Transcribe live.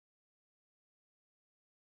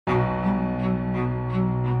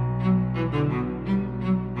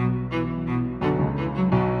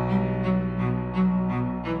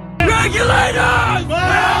Regulators!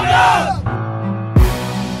 Round up!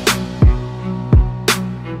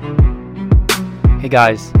 Hey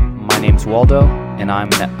guys, my name's Waldo, and I'm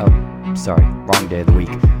wrong day of the week.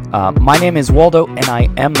 My name is Waldo, and I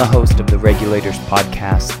am the host of the Regulators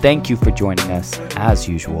podcast. Thank you for joining us, as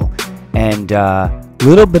usual. And a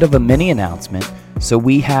little bit of a mini announcement. So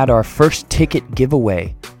we had our first ticket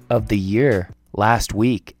giveaway of the year last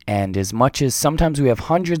week, and as much as sometimes we have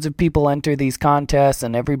hundreds of people enter these contests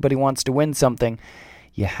and everybody wants to win something,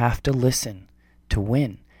 you have to listen to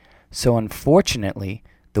win. So unfortunately,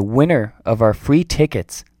 the winner of our free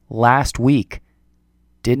tickets last week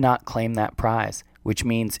did not claim that prize, which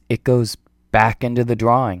means it goes back into the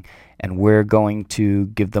drawing, and we're going to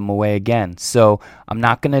give them away again. So I'm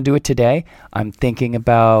not going to do it today. I'm thinking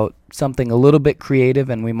about something a little bit creative,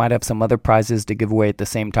 and we might have some other prizes to give away at the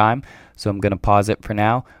same time. So I'm going to pause it for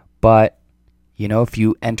now. But, if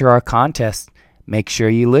you enter our contest, make sure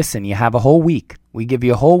you listen. You have a whole week. We give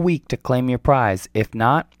you a whole week to claim your prize. If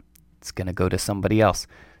not, it's going to go to somebody else.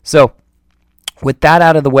 So with that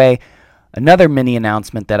out of the way, another mini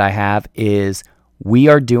announcement that I have is we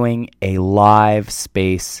are doing a live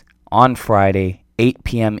space on Friday, 8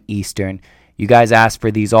 p.m. Eastern. You guys ask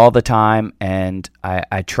for these all the time, and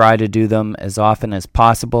I try to do them as often as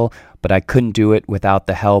possible, but I couldn't do it without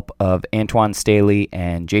the help of Antoine Staley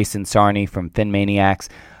and Jason Sarney from Fin Maniacs.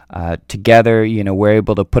 Together, we're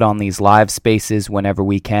able to put on these live spaces whenever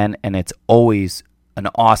we can, and it's always an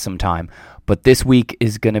awesome time. But this week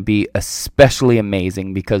is going to be especially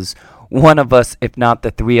amazing because one of us, if not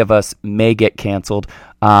the three of us, may get canceled.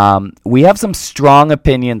 We have some strong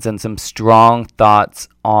opinions and some strong thoughts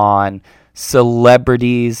on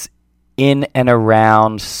celebrities in and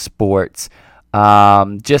around sports.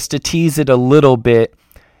 Just to tease it a little bit,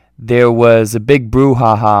 there was a big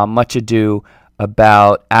brouhaha, much ado,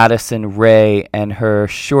 about Addison Rae and her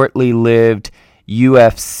shortly lived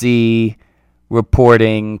UFC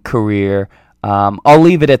reporting career. I'll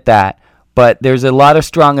leave it at that. But there's a lot of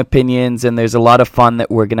strong opinions, and there's a lot of fun that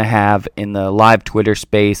we're going to have in the live Twitter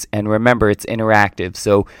space. And remember, it's interactive.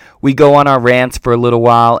 So we go on our rants for a little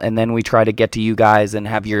while, and then we try to get to you guys and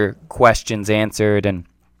have your questions answered and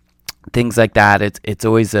things like that. It's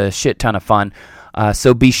always a shit ton of fun.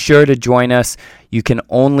 So be sure to join us. You can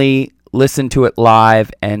only listen to it live,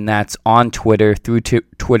 and that's on Twitter through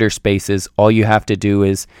Twitter Spaces. All you have to do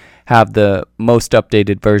is have the most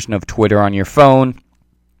updated version of Twitter on your phone.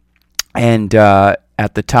 And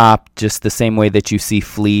at the top, just the same way that you see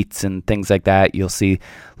fleets and things like that, you'll see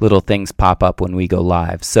little things pop up when we go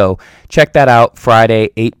live. So check that out, Friday,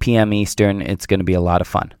 8 p.m. Eastern. It's going to be a lot of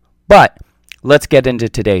fun. But let's get into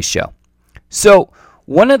today's show. So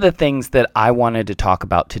one of the things that I wanted to talk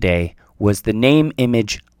about today was the name,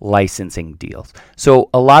 image, licensing deals. So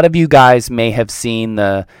a lot of you guys may have seen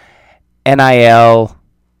the NIL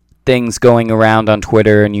things going around on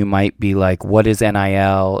Twitter, and you might be like, what is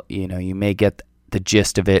NIL? You may get the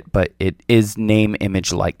gist of it, but it is name,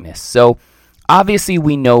 image, likeness. So obviously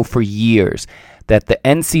we know for years that the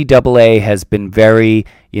NCAA has been very,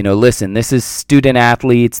 listen, this is student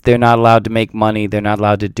athletes. They're not allowed to make money. They're not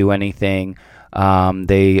allowed to do anything.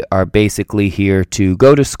 They are basically here to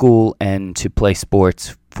go to school and to play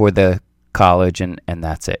sports for the college, and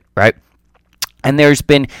that's it, right? And there's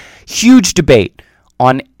been huge debate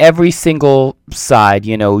on every single side.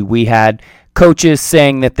 We had coaches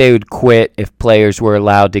saying that they would quit if players were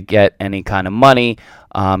allowed to get any kind of money.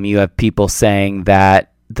 You have people saying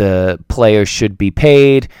that the players should be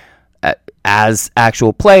paid as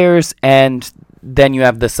actual players. And then you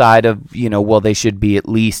have the side of, they should be at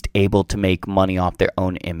least able to make money off their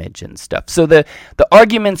own image and stuff. So the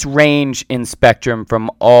arguments range in spectrum from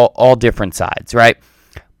all different sides, right?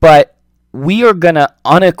 But we are going to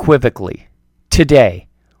unequivocally today,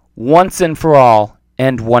 once and for all,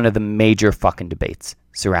 end one of the major fucking debates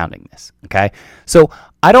surrounding this, okay? So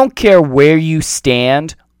I don't care where you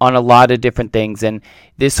stand on a lot of different things, and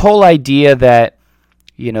this whole idea that,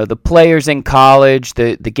 the players in college,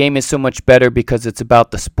 the game is so much better because it's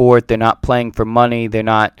about the sport, they're not playing for money, they're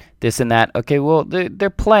not this and that. Okay, well, they're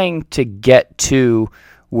playing to get to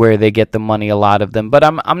where they get the money, a lot of them, but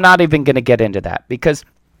I'm not even going to get into that, because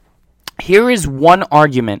here is one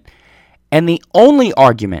argument, and the only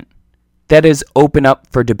argument that is open up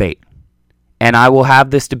for debate. And I will have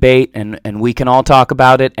this debate, and we can all talk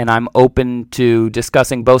about it, and I'm open to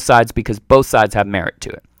discussing both sides because both sides have merit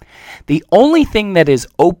to it. The only thing that is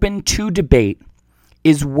open to debate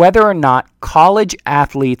is whether or not college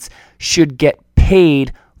athletes should get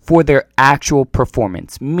paid for their actual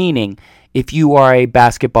performance. Meaning, if you are a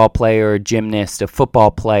basketball player, a gymnast, a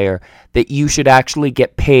football player, that you should actually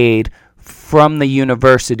get paid from the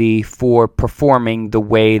university for performing the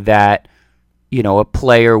way that, a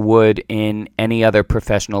player would in any other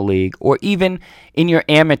professional league, or even in your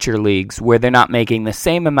amateur leagues where they're not making the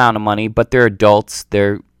same amount of money, but they're adults,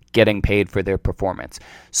 they're getting paid for their performance.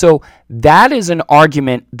 So that is an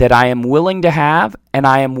argument that I am willing to have, and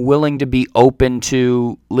I am willing to be open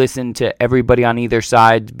to listen to everybody on either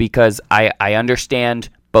side, because I understand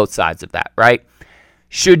both sides of that, right?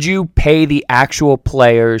 Should you pay the actual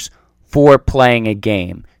players for playing a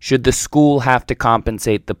game? Should the school have to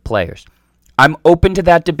compensate the players? I'm open to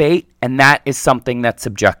that debate, and that is something that's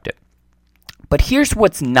subjective. But here's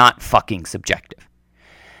what's not fucking subjective.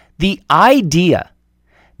 The idea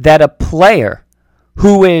that a player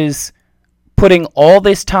who is putting all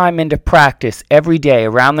this time into practice every day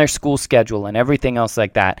around their school schedule and everything else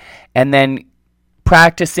like that, and then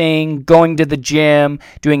practicing, going to the gym,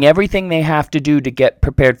 doing everything they have to do to get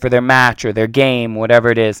prepared for their match or their game, whatever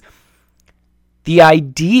it is, the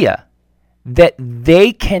idea that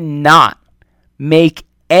they cannot make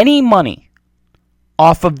any money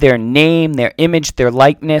off of their name, their image, their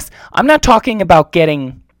likeness. I'm not talking about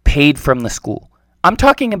getting paid from the school. I'm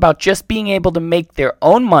talking about just being able to make their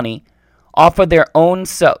own money off of their own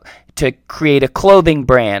to create a clothing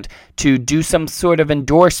brand, to do some sort of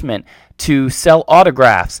endorsement, to sell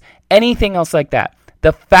autographs, anything else like that.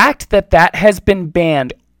 The fact that that has been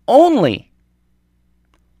banned only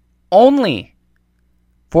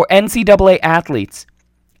for NCAA athletes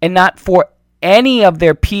and not for any of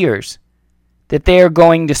their peers that they are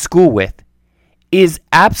going to school with is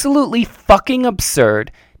absolutely fucking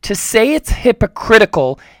absurd. To say it's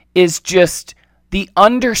hypocritical is just the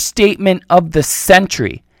understatement of the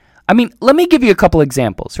century. I mean, let me give you a couple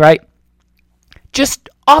examples, right? Just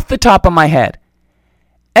off the top of my head.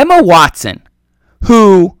 Emma Watson,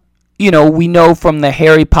 who, we know from the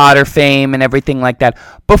Harry Potter fame and everything like that.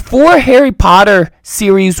 Before Harry Potter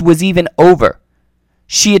series was even over,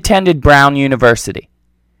 she attended Brown University.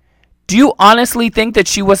 Do you honestly think that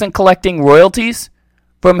she wasn't collecting royalties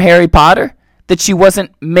from Harry Potter? That she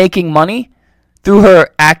wasn't making money through her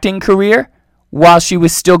acting career while she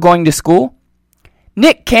was still going to school?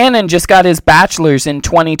 Nick Cannon just got his bachelor's in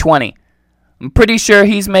 2020. I'm pretty sure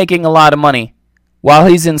he's making a lot of money while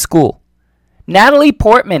he's in school. Natalie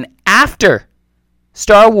Portman, after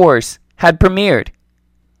Star Wars had premiered,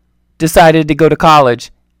 decided to go to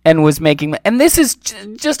college and was making... And this is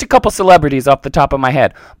just a couple celebrities off the top of my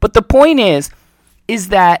head. But the point is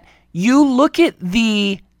that you look at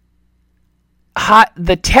the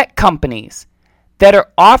tech companies that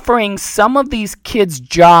are offering some of these kids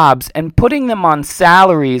jobs and putting them on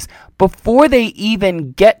salaries before they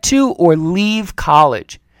even get to or leave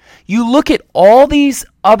college. You look at all these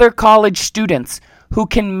other college students who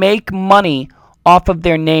can make money off of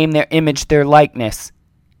their name, their image, their likeness.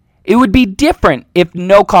 It would be different if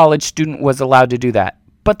no college student was allowed to do that.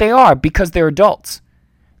 But they are, because they're adults.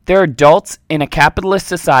 They're adults in a capitalist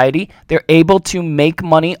society. They're able to make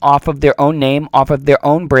money off of their own name, off of their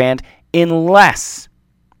own brand, unless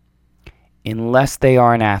they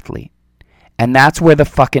are an athlete. And that's where the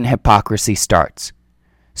fucking hypocrisy starts.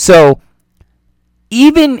 So,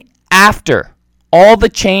 even after all the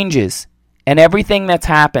changes and everything that's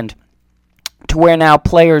happened to where now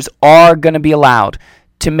players are going to be allowed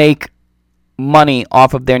to make money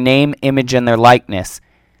off of their name, image, and their likeness,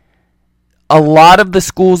 a lot of the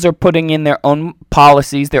schools are putting in their own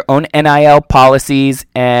policies, their own NIL policies,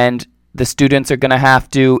 and the students are going to have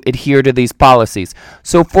to adhere to these policies.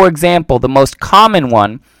 So, for example, the most common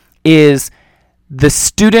one is the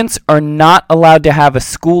students are not allowed to have a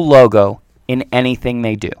school logo in anything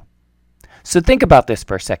they do. So think about this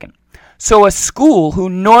for a second. So a school who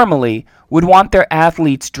normally would want their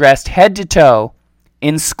athletes dressed head to toe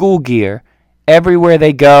in school gear everywhere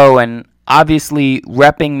they go, and obviously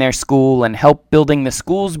repping their school and help building the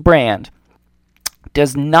school's brand,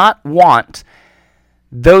 does not want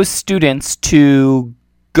those students to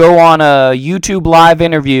go on a YouTube live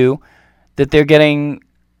interview that they're getting,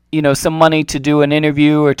 some money to do an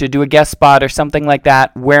interview or to do a guest spot or something like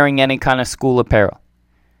that wearing any kind of school apparel.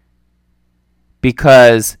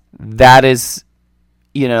 Because that is,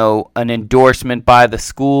 an endorsement by the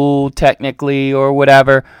school technically or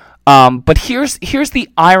whatever. But here's the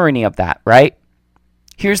irony of that, right?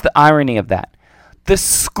 Here's the irony of that. The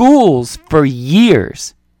schools for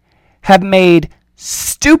years have made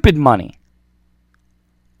stupid money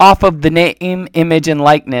off of the name, image, and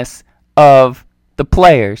likeness of the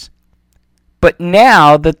players. But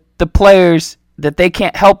now that the players, that they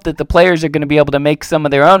can't help that the players are going to be able to make some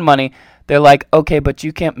of their own money, they're like, okay, but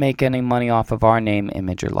you can't make any money off of our name,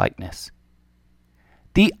 image, or likeness.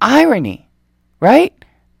 The irony, right?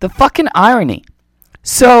 The fucking irony.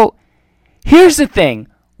 So, here's the thing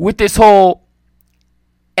with this whole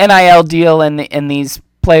NIL deal, and these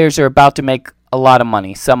players are about to make a lot of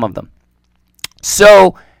money, some of them.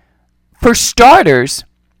 So, for starters,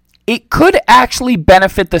 it could actually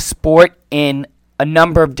benefit the sport in a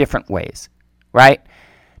number of different ways, right?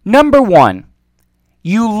 Number one,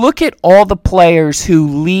 you look at all the players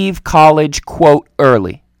who leave college, quote,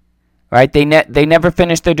 early, right? They never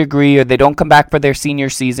finish their degree, or they don't come back for their senior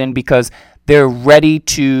season because they're ready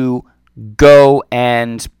to go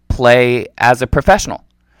and play as a professional.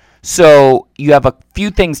 So you have a few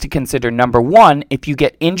things to consider. Number one, if you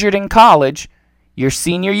get injured in college your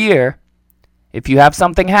senior year, if you have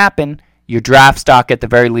something happen, your draft stock at the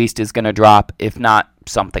very least is going to drop, if not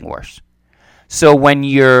something worse. So when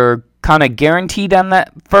you're kind of guaranteed on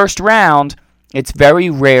that first round, it's very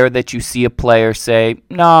rare that you see a player say,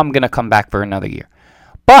 no, I'm going to come back for another year.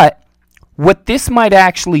 But what this might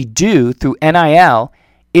actually do through NIL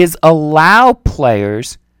is allow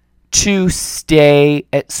players to stay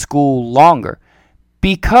at school longer.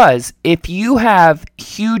 Because if you have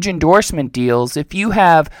huge endorsement deals, if you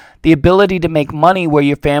have the ability to make money where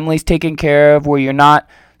your family's taken care of, where you're not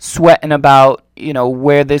sweating about,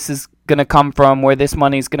 where this is going to come from, where this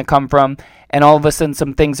money is going to come from, and all of a sudden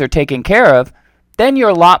some things are taken care of, then you're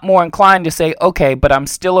a lot more inclined to say, okay, but I'm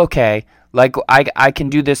still okay. Like, I can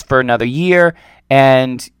do this for another year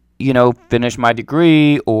and, finish my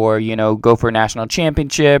degree, or, go for a national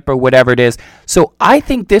championship or whatever it is. So I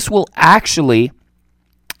think this will actually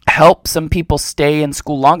help some people stay in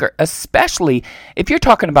school longer, especially if you're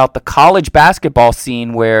talking about the college basketball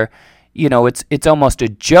scene where, it's almost a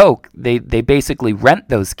joke. They basically rent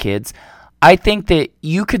those kids. I think that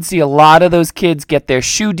you could see a lot of those kids get their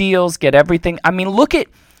shoe deals, get everything. I mean, look at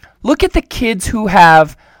the kids who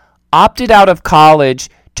have opted out of college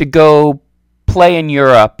to go play in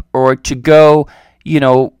Europe, or to go,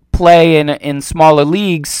 play in smaller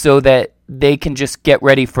leagues so that they can just get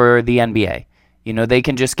ready for the NBA. They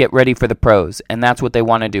can just get ready for the pros, and that's what they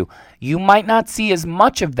want to do. You might not see as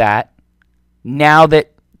much of that now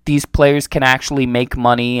that these players can actually make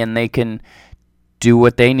money and they can do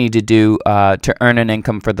what they need to do to earn an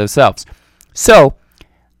income for themselves. So,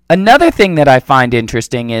 another thing that I find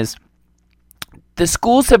interesting is the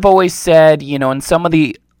schools have always said, and some of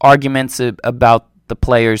the arguments about the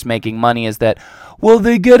players making money is that, well,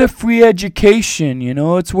 they get a free education,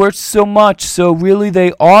 it's worth so much, so really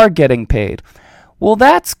they are getting paid. Well,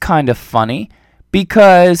 that's kind of funny,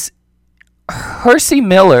 because Hersey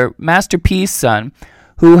Miller, Master P's son,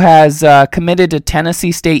 who has committed to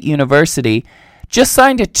Tennessee State University, just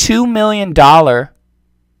signed a $2 million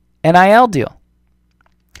NIL deal.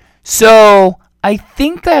 So I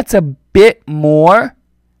think that's a bit more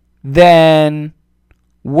than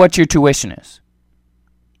what your tuition is.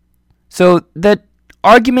 So the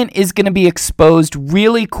argument is going to be exposed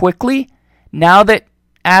really quickly now that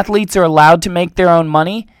athletes are allowed to make their own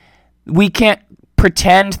money. We can't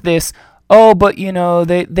pretend this, but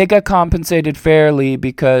they got compensated fairly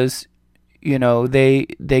because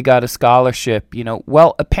they got a scholarship.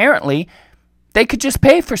 Well, apparently they could just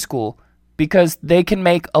pay for school because they can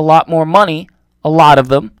make a lot more money, a lot of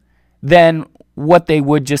them, than what they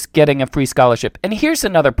would just getting a free scholarship. And here's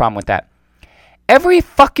another problem with that. Every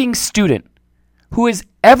fucking student who has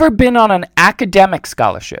ever been on an academic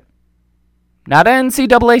scholarship, not an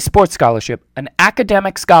NCAA sports scholarship, an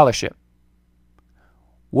academic scholarship,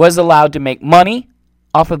 was allowed to make money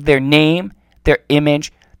off of their name, their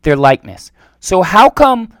image, their likeness. So how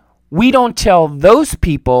come we don't tell those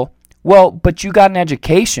people, well, but you got an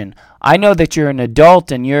education. I know that you're an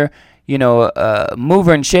adult and you're, a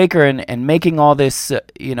mover and shaker and making all this,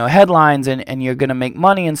 headlines and you're going to make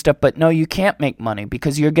money and stuff. But no, you can't make money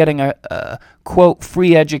because you're getting a quote,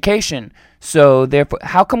 free education. So therefore,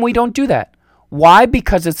 how come we don't do that? Why?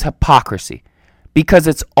 Because it's hypocrisy. Because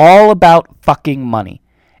it's all about fucking money.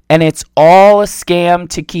 And it's all a scam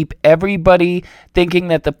to keep everybody thinking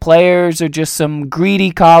that the players are just some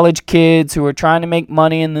greedy college kids who are trying to make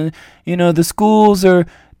money, and the schools are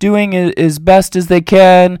doing as best as they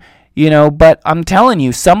can, But I'm telling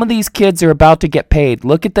you, some of these kids are about to get paid.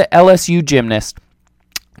 Look at the LSU gymnast.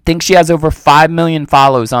 I think she has over 5 million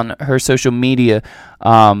follows on her social media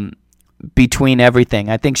between everything.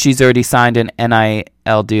 I think she's already signed an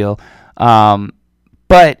NIL deal.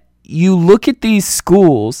 But you look at these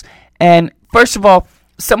schools, and first of all,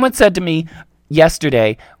 someone said to me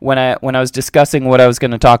yesterday when I was discussing what I was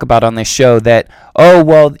going to talk about on this show that,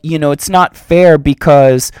 it's not fair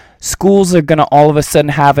because schools are going to all of a sudden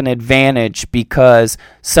have an advantage because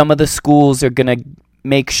some of the schools are going to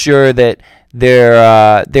make sure that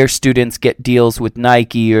their students get deals with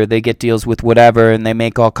Nike or they get deals with whatever, and they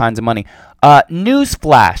make all kinds of money.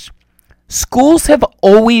 Newsflash. Schools have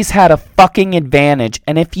always had a fucking advantage,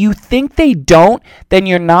 and if you think they don't, then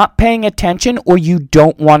you're not paying attention or you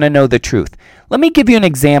don't want to know the truth. Let me give you an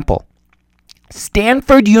example.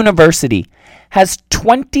 Stanford University has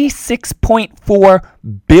 $26.4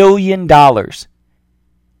 billion.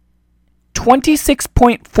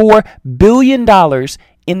 $26.4 billion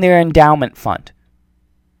in their endowment fund.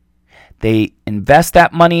 They invest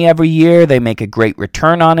that money every year. They make a great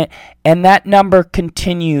return on it, and that number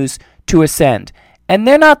continues to ascend. And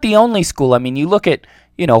they're not the only school. I mean, you look at,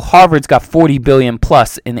 Harvard's got 40 billion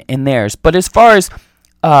plus in theirs. But as far as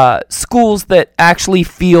schools that actually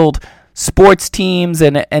field sports teams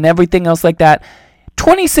and everything else like that,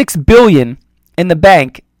 26 billion in the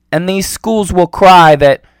bank, and these schools will cry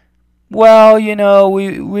that, well,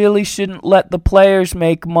 we really shouldn't let the players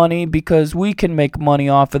make money because we can make money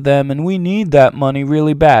off of them and we need that money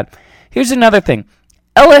really bad. Here's another thing.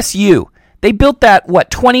 LSU, they built that,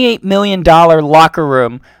 $28 million locker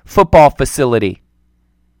room football facility.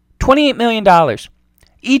 $28 million.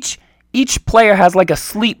 Each player has like a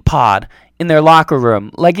sleep pod in their locker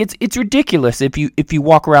room. Like it's ridiculous if you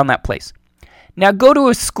walk around that place. Now go to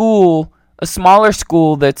a smaller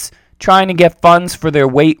school that's trying to get funds for their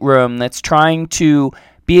weight room, that's trying to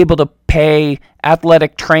be able to pay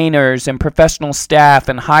athletic trainers and professional staff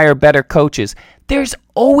and hire better coaches. There's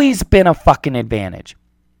always been a fucking advantage.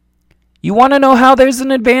 You want to know how there's an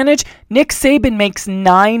advantage? Nick Saban makes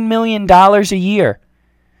 $9 million a year.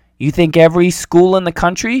 You think every school in the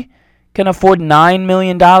country can afford $9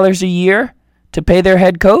 million a year to pay their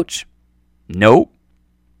head coach? Nope.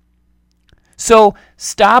 So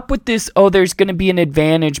stop with this, there's going to be an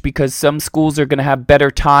advantage because some schools are going to have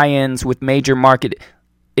better tie-ins with major market.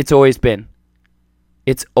 It's always been.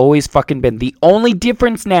 It's always fucking been. The only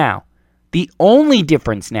difference now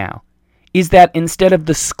is that instead of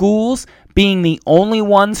the schools being the only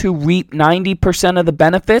ones who reap 90% of the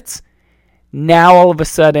benefits, now all of a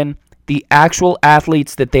sudden the actual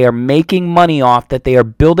athletes that they are making money off, that they are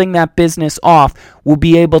building that business off, will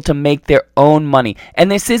be able to make their own money.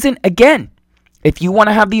 And this isn't, again, if you want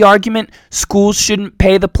to have the argument schools shouldn't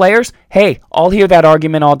pay the players, hey, I'll hear that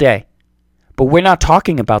argument all day. But we're not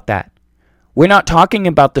talking about that. We're not talking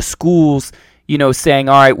about the schools, saying,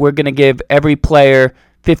 all right, we're going to give every player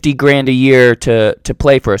 $50,000 a year to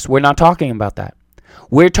play for us. We're not talking about that.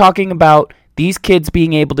 We're talking about these kids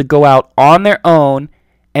being able to go out on their own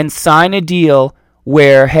and sign a deal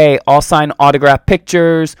where, hey, I'll sign autographed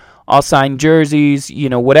pictures, I'll sign jerseys,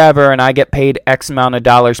 whatever, and I get paid X amount of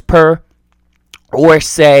dollars per. Or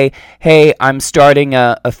say, hey, I'm starting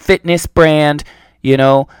a fitness brand,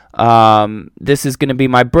 this is going to be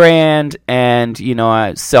my brand, and,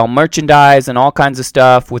 I sell merchandise and all kinds of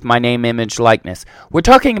stuff with my name, image, likeness. We're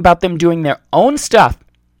talking about them doing their own stuff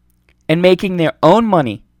and making their own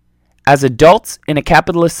money as adults in a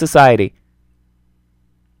capitalist society.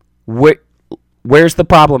 Where's the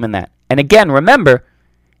problem in that? And again, remember,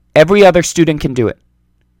 every other student can do it.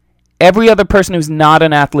 Every other person who's not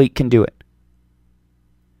an athlete can do it.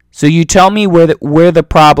 So you tell me where the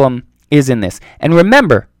problem is in this. And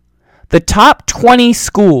remember, the top 20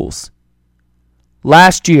 schools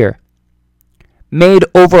last year made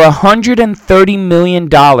over $130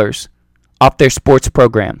 million off their sports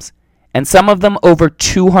programs, and some of them over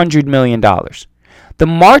 $200 million. The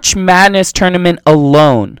March Madness tournament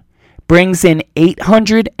alone brings in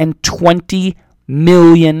 $820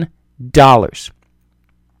 million.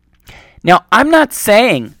 Now, I'm not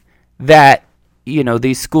saying that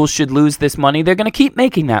these schools should lose this money. They're going to keep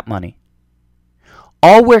making that money.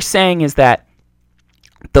 All we're saying is that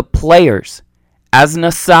the players, as an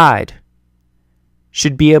aside,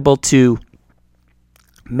 should be able to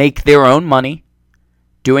make their own money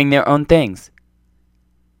doing their own things.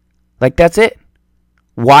 Like, that's it.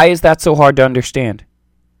 Why is that so hard to understand?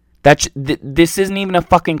 This isn't even a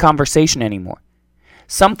fucking conversation anymore.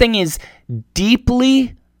 Something is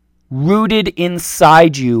deeply rooted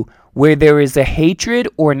inside you where there is a hatred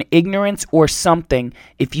or an ignorance or something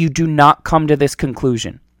if you do not come to this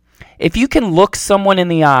conclusion. If you can look someone in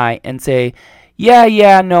the eye and say,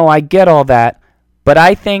 yeah, no, I get all that, but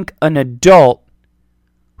I think an adult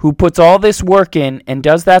who puts all this work in and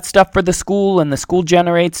does that stuff for the school, and the school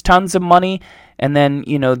generates tons of money, and then,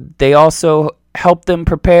 they also help them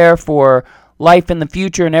prepare for life in the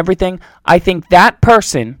future and everything, I think that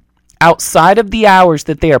person, outside of the hours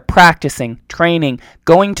that they are practicing, training,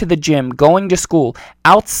 going to the gym, going to school,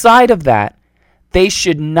 outside of that, they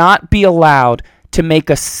should not be allowed to make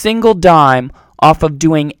a single dime off of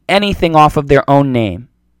doing anything off of their own name.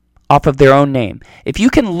 If you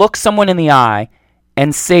can look someone in the eye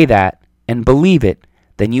and say that and believe it,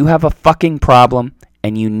 then you have a fucking problem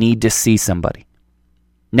and you need to see somebody.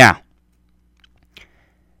 Now,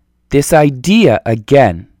 this idea,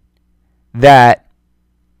 again, that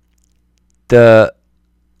the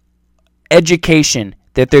education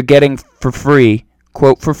that they're getting for free,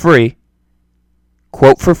 quote for free, I'm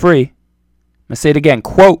going to say it again,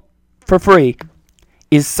 quote for free,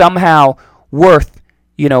 is somehow worth,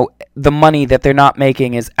 the money that they're not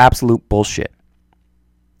making is absolute bullshit.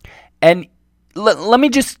 And let me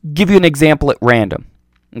just give you an example at random,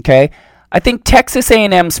 okay? I think Texas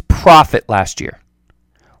A&M's profit last year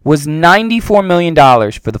was $94 million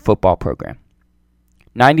for the football program.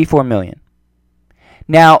 $94 million.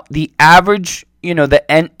 Now, the average, the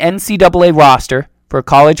NCAA roster for a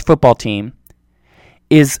college football team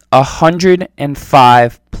is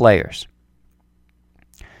 105 players.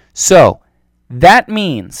 So, that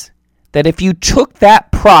means that if you took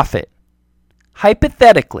that profit,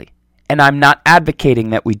 hypothetically, and I'm not advocating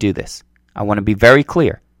that we do this, I want to be very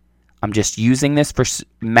clear. I'm just using this for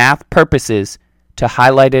math purposes to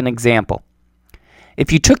highlight an example.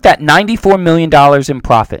 If you took that $94 million in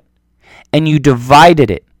profit and you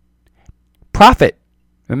divided it,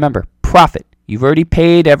 remember, profit, you've already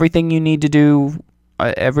paid everything you need to do,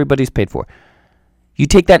 everybody's paid for. You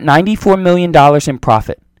take that $94 million in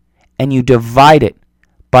profit and you divide it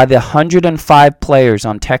by the 105 players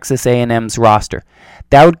on Texas A&M's roster,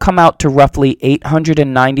 that would come out to roughly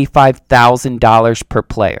 $895,000 per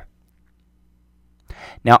player.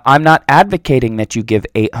 Now, I'm not advocating that you give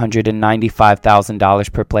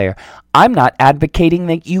 $895,000 per player. I'm not advocating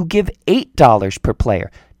that you give $8 per player.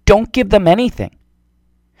 Don't give them anything.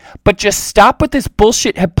 But just stop with this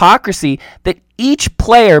bullshit hypocrisy that each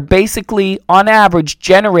player basically, on average,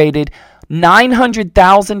 generated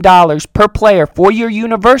 $900,000 per player for your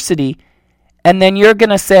university, and then you're going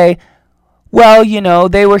to say, well,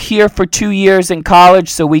 they were here for 2 years in college,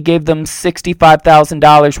 so we gave them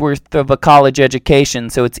 $65,000 worth of a college education,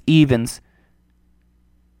 so it's evens.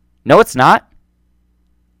 No, it's not.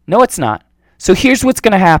 So here's what's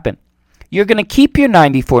going to happen. You're going to keep your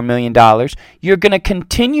 $94 million. You're going to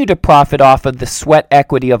continue to profit off of the sweat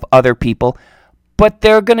equity of other people, but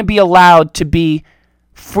they're going to be allowed to be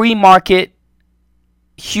free market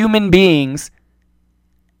human beings,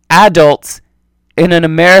 adults in an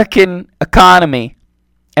American economy,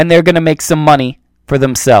 and they're going to make some money for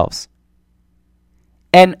themselves.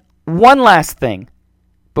 And one last thing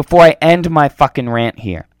before I end my fucking rant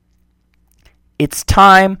here. It's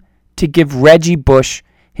time to give Reggie Bush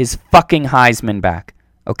his fucking Heisman back,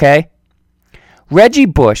 okay? Reggie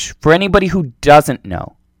Bush, for anybody who doesn't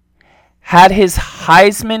know, had his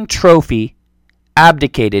Heisman trophy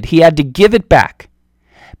abdicated. He had to give it back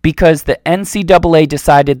because the NCAA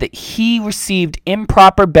decided that he received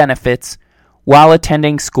improper benefits while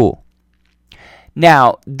attending school.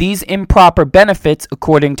 Now, these improper benefits,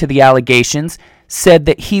 according to the allegations, said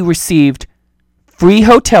that he received free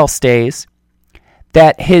hotel stays,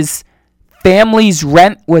 that his family's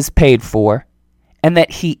rent was paid for, and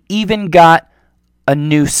that he even got a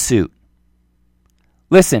new suit.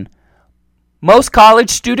 Listen, most college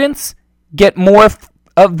students get more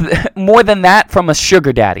than that from a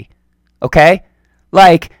sugar daddy, okay?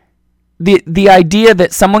 Like, the idea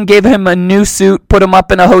that someone gave him a new suit, put him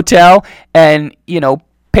up in a hotel, and,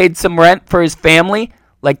 paid some rent for his family,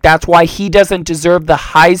 like that's why he doesn't deserve the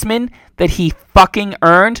Heisman that he fucking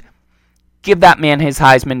earned. Give that man his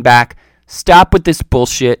Heisman back. Stop with this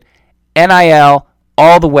bullshit. NIL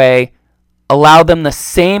all the way. Allow them the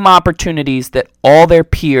same opportunities that all their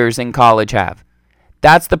peers in college have.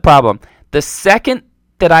 That's the problem. The second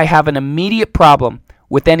that I have an immediate problem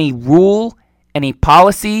with any rule, any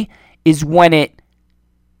policy, is when it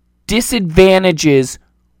disadvantages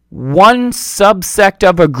one subsect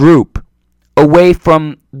of a group away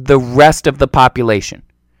from the rest of the population.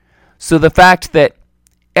 So the fact that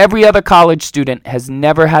every other college student has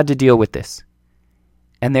never had to deal with this,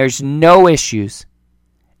 and there's no issues,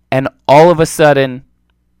 and all of a sudden,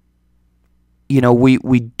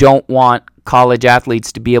 we don't want college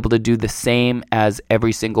athletes to be able to do the same as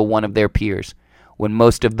every single one of their peers, when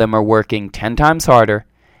most of them are working 10 times harder,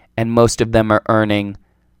 and most of them are earning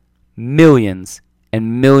millions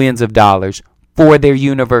and millions of dollars for their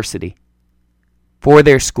university, for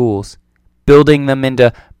their schools, building them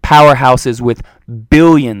into powerhouses with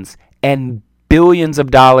billions and billions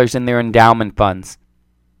of dollars in their endowment funds.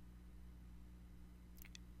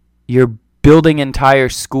 You're building entire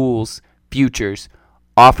schools' futures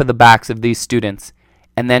off of the backs of these students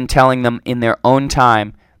and then telling them in their own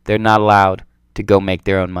time they're not allowed to to go make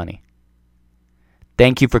their own money.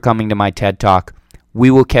 Thank you for coming to my TED Talk. We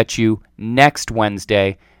will catch you next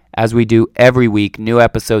Wednesday. As we do every week, new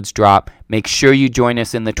episodes drop. Make sure you join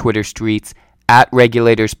us in the Twitter streets at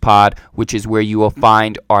Regulators Pod, which is where you will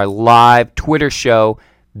find our live Twitter show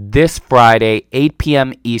this Friday, 8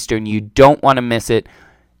 p.m. Eastern. You don't want to miss it.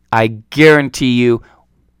 I guarantee you,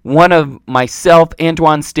 one of myself,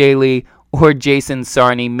 Antoine Staley, or Jason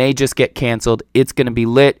Sarney may just get canceled. It's going to be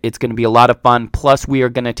lit. It's going to be a lot of fun. Plus, we are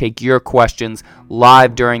going to take your questions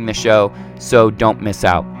live during the show, so don't miss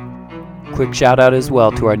out. Quick shout out as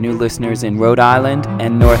well to our new listeners in Rhode Island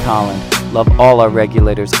and North Holland. Love all our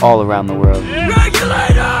regulators all around the world.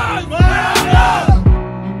 Regulators!